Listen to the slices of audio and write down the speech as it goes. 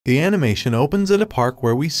The animation opens at a park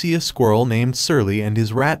where we see a squirrel named Surly and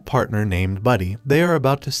his rat partner named Buddy. They are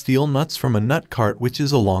about to steal nuts from a nut cart which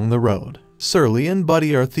is along the road. Surly and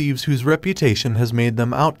Buddy are thieves whose reputation has made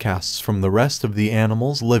them outcasts from the rest of the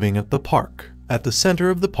animals living at the park. At the center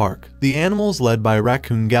of the park, the animals led by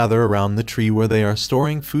Raccoon gather around the tree where they are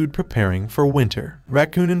storing food preparing for winter.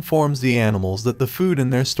 Raccoon informs the animals that the food in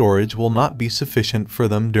their storage will not be sufficient for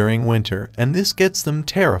them during winter, and this gets them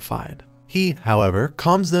terrified. He, however,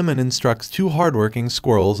 calms them and instructs two hardworking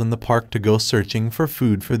squirrels in the park to go searching for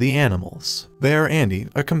food for the animals. They are Andy,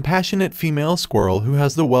 a compassionate female squirrel who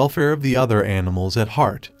has the welfare of the other animals at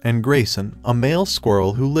heart, and Grayson, a male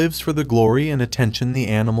squirrel who lives for the glory and attention the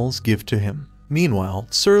animals give to him. Meanwhile,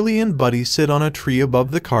 Surly and Buddy sit on a tree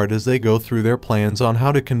above the cart as they go through their plans on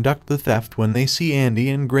how to conduct the theft when they see Andy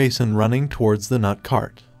and Grayson running towards the nut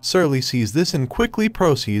cart. Surly sees this and quickly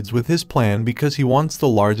proceeds with his plan because he wants the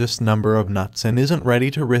largest number of nuts and isn't ready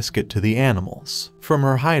to risk it to the animals. From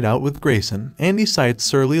her hideout with Grayson, Andy sights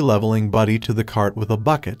Surly leveling Buddy to the cart with a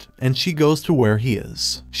bucket, and she goes to where he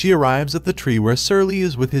is. She arrives at the tree where Surly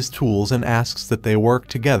is with his tools and asks that they work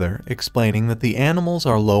together, explaining that the animals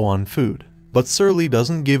are low on food. But Surly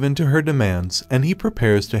doesn't give in to her demands, and he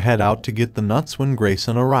prepares to head out to get the nuts when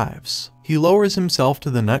Grayson arrives. He lowers himself to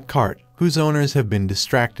the nut cart, whose owners have been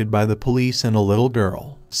distracted by the police and a little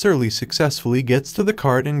girl. Surly successfully gets to the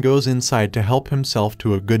cart and goes inside to help himself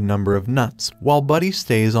to a good number of nuts, while Buddy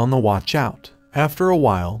stays on the watch out. After a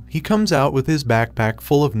while, he comes out with his backpack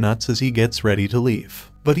full of nuts as he gets ready to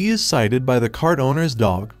leave. But he is sighted by the cart owner's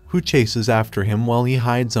dog, who chases after him while he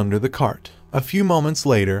hides under the cart. A few moments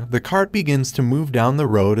later, the cart begins to move down the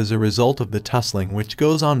road as a result of the tussling which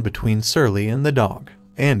goes on between Surly and the dog.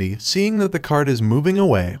 Andy, seeing that the cart is moving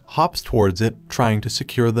away, hops towards it, trying to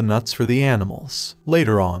secure the nuts for the animals.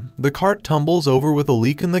 Later on, the cart tumbles over with a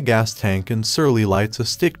leak in the gas tank and Surly lights a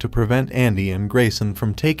stick to prevent Andy and Grayson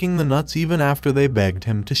from taking the nuts even after they begged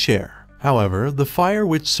him to share. However, the fire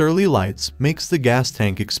which Surly lights makes the gas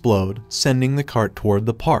tank explode, sending the cart toward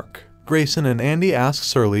the park. Grayson and Andy ask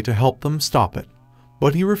Surly to help them stop it,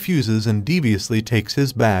 but he refuses and deviously takes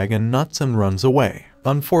his bag and nuts and runs away.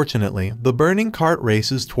 Unfortunately, the burning cart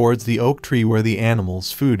races towards the oak tree where the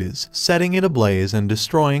animals' food is, setting it ablaze and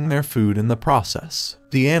destroying their food in the process.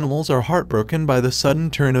 The animals are heartbroken by the sudden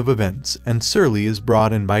turn of events, and Surly is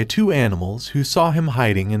brought in by two animals who saw him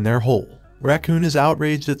hiding in their hole. Raccoon is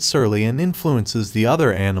outraged at Surly and influences the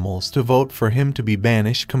other animals to vote for him to be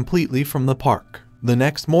banished completely from the park. The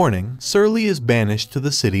next morning, Surly is banished to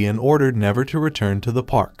the city and ordered never to return to the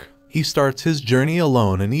park. He starts his journey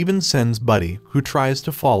alone and even sends Buddy, who tries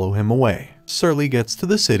to follow him away. Surly gets to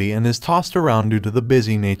the city and is tossed around due to the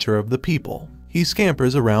busy nature of the people. He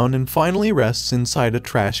scampers around and finally rests inside a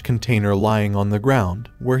trash container lying on the ground,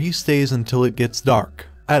 where he stays until it gets dark.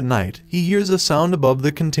 At night, he hears a sound above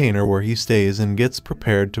the container where he stays and gets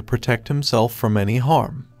prepared to protect himself from any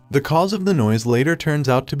harm. The cause of the noise later turns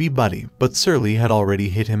out to be Buddy, but Surly had already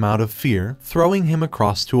hit him out of fear, throwing him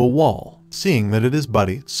across to a wall. Seeing that it is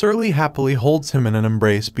Buddy, Surly happily holds him in an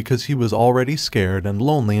embrace because he was already scared and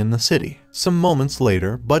lonely in the city. Some moments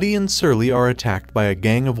later, Buddy and Surly are attacked by a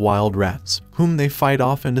gang of wild rats, whom they fight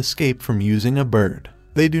off and escape from using a bird.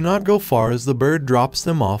 They do not go far as the bird drops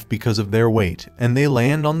them off because of their weight, and they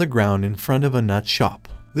land on the ground in front of a nut shop.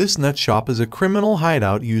 This nut shop is a criminal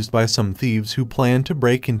hideout used by some thieves who plan to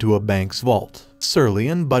break into a bank's vault. Surly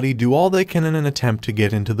and Buddy do all they can in an attempt to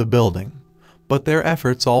get into the building, but their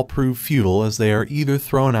efforts all prove futile as they are either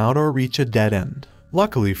thrown out or reach a dead end.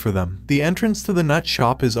 Luckily for them, the entrance to the nut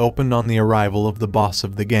shop is opened on the arrival of the boss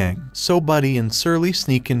of the gang, so Buddy and Surly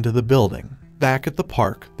sneak into the building. Back at the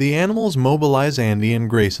park, the animals mobilize Andy and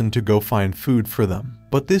Grayson to go find food for them.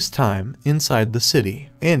 But this time, inside the city,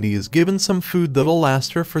 Andy is given some food that'll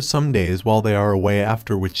last her for some days while they are away,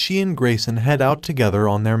 after which she and Grayson head out together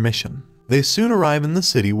on their mission. They soon arrive in the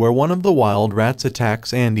city where one of the wild rats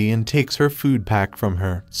attacks Andy and takes her food pack from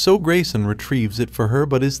her, so Grayson retrieves it for her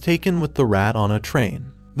but is taken with the rat on a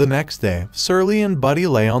train. The next day, Surly and Buddy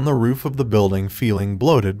lay on the roof of the building feeling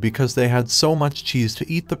bloated because they had so much cheese to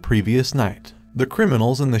eat the previous night. The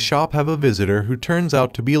criminals in the shop have a visitor who turns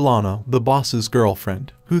out to be Lana, the boss's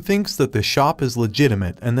girlfriend, who thinks that the shop is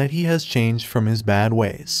legitimate and that he has changed from his bad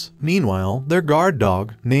ways. Meanwhile, their guard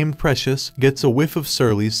dog, named Precious, gets a whiff of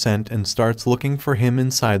Surly's scent and starts looking for him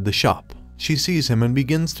inside the shop. She sees him and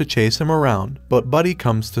begins to chase him around, but Buddy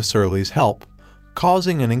comes to Surly's help,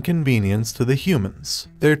 causing an inconvenience to the humans.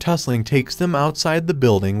 Their tussling takes them outside the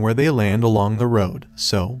building where they land along the road,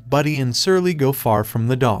 so Buddy and Surly go far from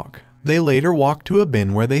the dog. They later walk to a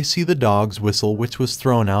bin where they see the dog's whistle which was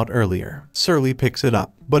thrown out earlier. Surly picks it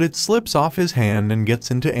up, but it slips off his hand and gets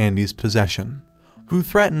into Andy's possession, who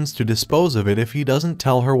threatens to dispose of it if he doesn't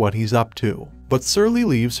tell her what he's up to. But Surly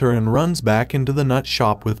leaves her and runs back into the nut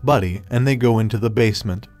shop with Buddy, and they go into the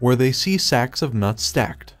basement, where they see sacks of nuts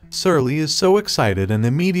stacked. Surly is so excited and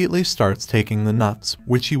immediately starts taking the nuts,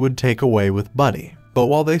 which he would take away with Buddy. But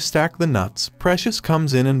while they stack the nuts, Precious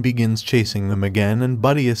comes in and begins chasing them again, and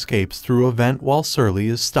Buddy escapes through a vent while Surly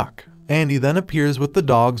is stuck. Andy then appears with the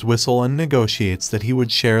dog's whistle and negotiates that he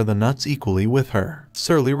would share the nuts equally with her.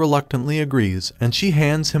 Surly reluctantly agrees, and she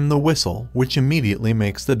hands him the whistle, which immediately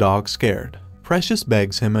makes the dog scared. Precious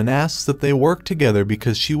begs him and asks that they work together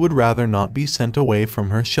because she would rather not be sent away from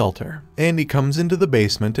her shelter. Andy comes into the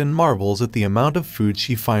basement and marvels at the amount of food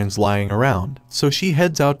she finds lying around, so she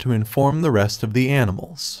heads out to inform the rest of the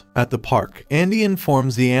animals. At the park, Andy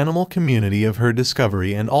informs the animal community of her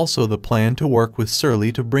discovery and also the plan to work with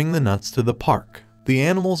Surly to bring the nuts to the park. The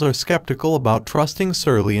animals are skeptical about trusting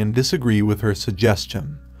Surly and disagree with her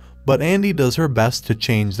suggestion, but Andy does her best to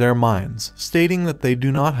change their minds, stating that they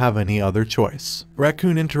do not have any other choice.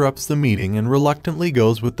 Raccoon interrupts the meeting and reluctantly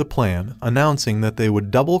goes with the plan, announcing that they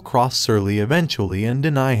would double-cross Surly eventually and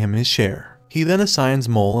deny him his share. He then assigns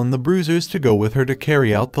Mole and the Bruisers to go with her to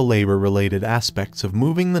carry out the labor-related aspects of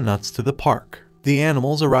moving the nuts to the park. The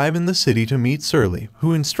animals arrive in the city to meet Surly,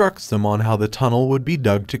 who instructs them on how the tunnel would be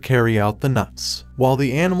dug to carry out the nuts. While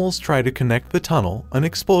the animals try to connect the tunnel, an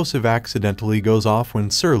explosive accidentally goes off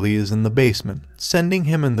when Surly is in the basement, sending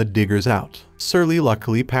him and the diggers out. Surly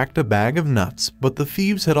luckily packed a bag of nuts, but the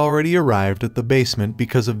thieves had already arrived at the basement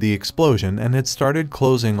because of the explosion and had started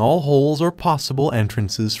closing all holes or possible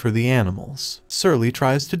entrances for the animals. Surly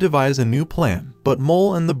tries to devise a new plan, but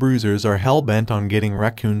Mole and the Bruisers are hell-bent on getting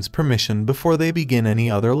Raccoon's permission before they begin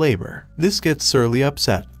any other labor. This gets Surly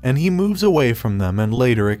upset, and he moves away from them and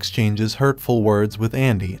later exchanges hurtful words with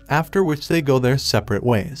Andy, after which they go their separate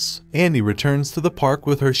ways. Andy returns to the park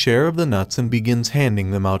with her share of the nuts and begins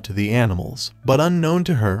handing them out to the animals, but unknown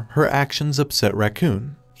to her, her actions upset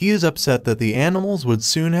Raccoon. He is upset that the animals would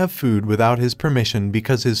soon have food without his permission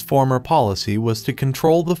because his former policy was to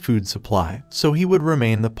control the food supply, so he would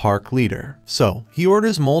remain the park leader. So, he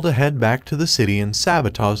orders Mole to head back to the city and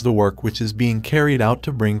sabotage the work which is being carried out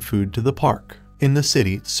to bring food to the park. In the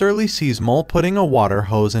city, Surly sees Mole putting a water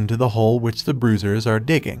hose into the hole which the Bruisers are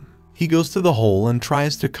digging. He goes to the hole and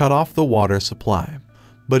tries to cut off the water supply,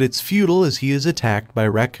 but it's futile as he is attacked by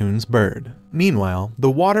Raccoon's bird. Meanwhile, the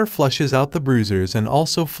water flushes out the Bruisers and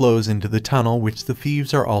also flows into the tunnel which the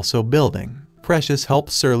thieves are also building. Precious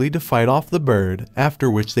helps Surly to fight off the bird, after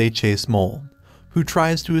which they chase Mole, who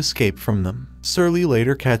tries to escape from them. Surly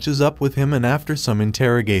later catches up with him, and after some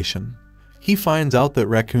interrogation, he finds out that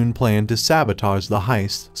Raccoon planned to sabotage the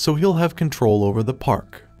heist, so he'll have control over the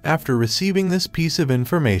park. After receiving this piece of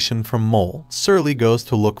information from Mole, Surly goes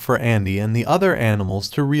to look for Andy and the other animals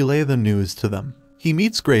to relay the news to them. He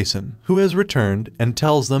meets Grayson, who has returned, and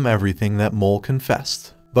tells them everything that Mole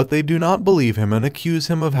confessed. But they do not believe him and accuse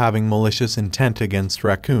him of having malicious intent against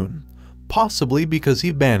Raccoon, possibly because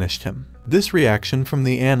he banished him. This reaction from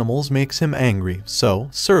the animals makes him angry, so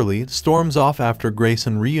Surly storms off after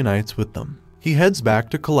Grayson reunites with them. He heads back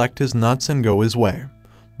to collect his nuts and go his way,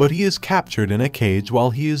 but he is captured in a cage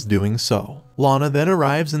while he is doing so. Lana then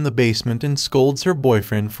arrives in the basement and scolds her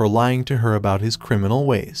boyfriend for lying to her about his criminal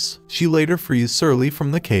ways. She later frees Surly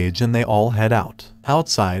from the cage and they all head out.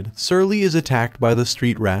 Outside, Surly is attacked by the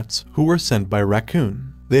street rats, who were sent by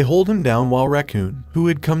Raccoon. They hold him down while Raccoon, who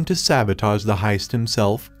had come to sabotage the heist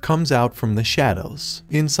himself, comes out from the shadows.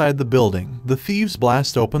 Inside the building, the thieves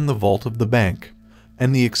blast open the vault of the bank,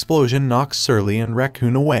 and the explosion knocks Surly and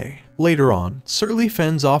Raccoon away. Later on, Surly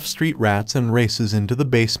fends off street rats and races into the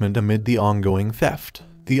basement amid the ongoing theft.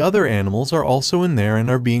 The other animals are also in there and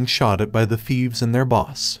are being shot at by the thieves and their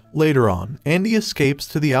boss. Later on, Andy escapes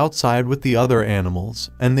to the outside with the other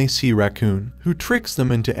animals, and they see Raccoon, who tricks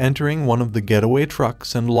them into entering one of the getaway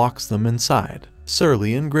trucks and locks them inside.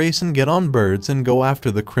 Surly and Grayson get on birds and go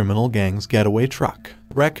after the criminal gang's getaway truck.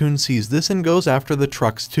 Raccoon sees this and goes after the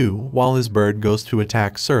trucks too, while his bird goes to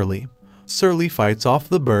attack Surly. Surly fights off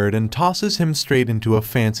the bird and tosses him straight into a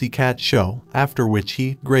fancy cat show, after which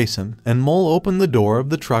he, Grayson, and Mole open the door of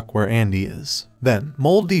the truck where Andy is. Then,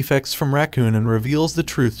 Mole defects from Raccoon and reveals the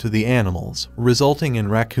truth to the animals, resulting in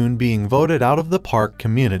Raccoon being voted out of the park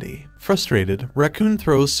community. Frustrated, Raccoon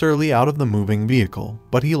throws Surly out of the moving vehicle,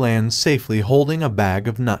 but he lands safely holding a bag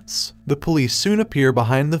of nuts. The police soon appear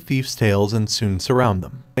behind the thief's tails and soon surround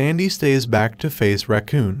them. Andy stays back to face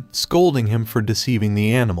Raccoon, scolding him for deceiving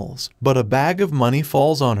the animals, but a bag of money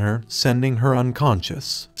falls on her, sending her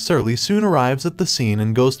unconscious. Surly soon arrives at the scene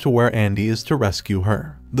and goes to where Andy is to rescue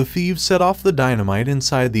her. The thieves set off the dynamite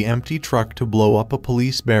inside the empty truck to blow up a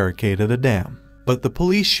police barricade at a dam. But the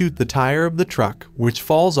police shoot the tire of the truck, which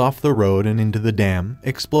falls off the road and into the dam,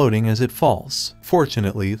 exploding as it falls.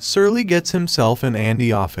 Fortunately, Surly gets himself and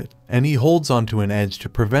Andy off it, and he holds onto an edge to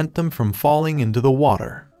prevent them from falling into the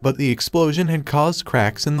water. But the explosion had caused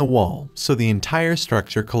cracks in the wall, so the entire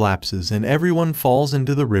structure collapses and everyone falls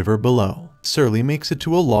into the river below. Surly makes it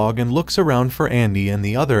to a log and looks around for Andy and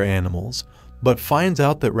the other animals, but finds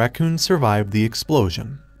out that Raccoon survived the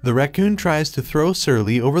explosion. The raccoon tries to throw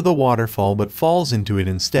Surly over the waterfall but falls into it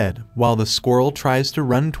instead, while the squirrel tries to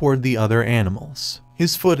run toward the other animals.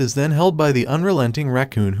 His foot is then held by the unrelenting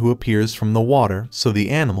raccoon who appears from the water, so the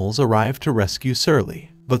animals arrive to rescue Surly.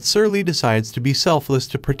 But Surly decides to be selfless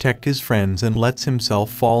to protect his friends and lets himself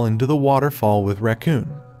fall into the waterfall with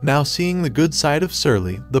Raccoon. Now seeing the good side of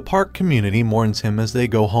Surly, the park community mourns him as they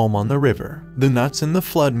go home on the river. The Nuts and the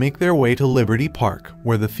Flood make their way to Liberty Park,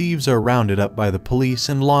 where the thieves are rounded up by the police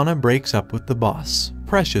and Lana breaks up with the boss.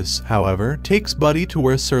 Precious, however, takes Buddy to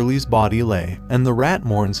where Surly's body lay, and the rat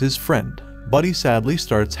mourns his friend. Buddy sadly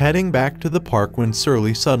starts heading back to the park when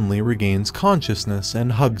Surly suddenly regains consciousness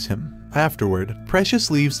and hugs him. Afterward, Precious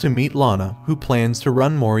leaves to meet Lana, who plans to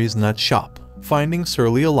run Maury's nut shop. Finding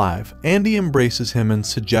Surly alive, Andy embraces him and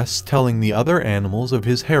suggests telling the other animals of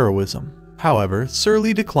his heroism. However,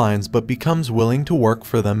 Surly declines but becomes willing to work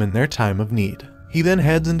for them in their time of need. He then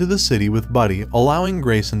heads into the city with Buddy, allowing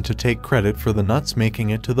Grayson to take credit for the nuts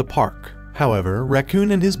making it to the park. However,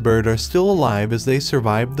 Raccoon and his bird are still alive as they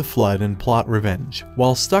survive the flood and plot revenge,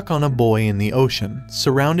 while stuck on a buoy in the ocean,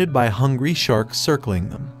 surrounded by hungry sharks circling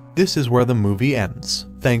them. This is where the movie ends.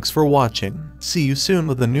 Thanks for watching. See you soon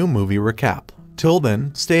with a new movie recap. Till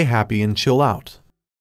then, stay happy and chill out.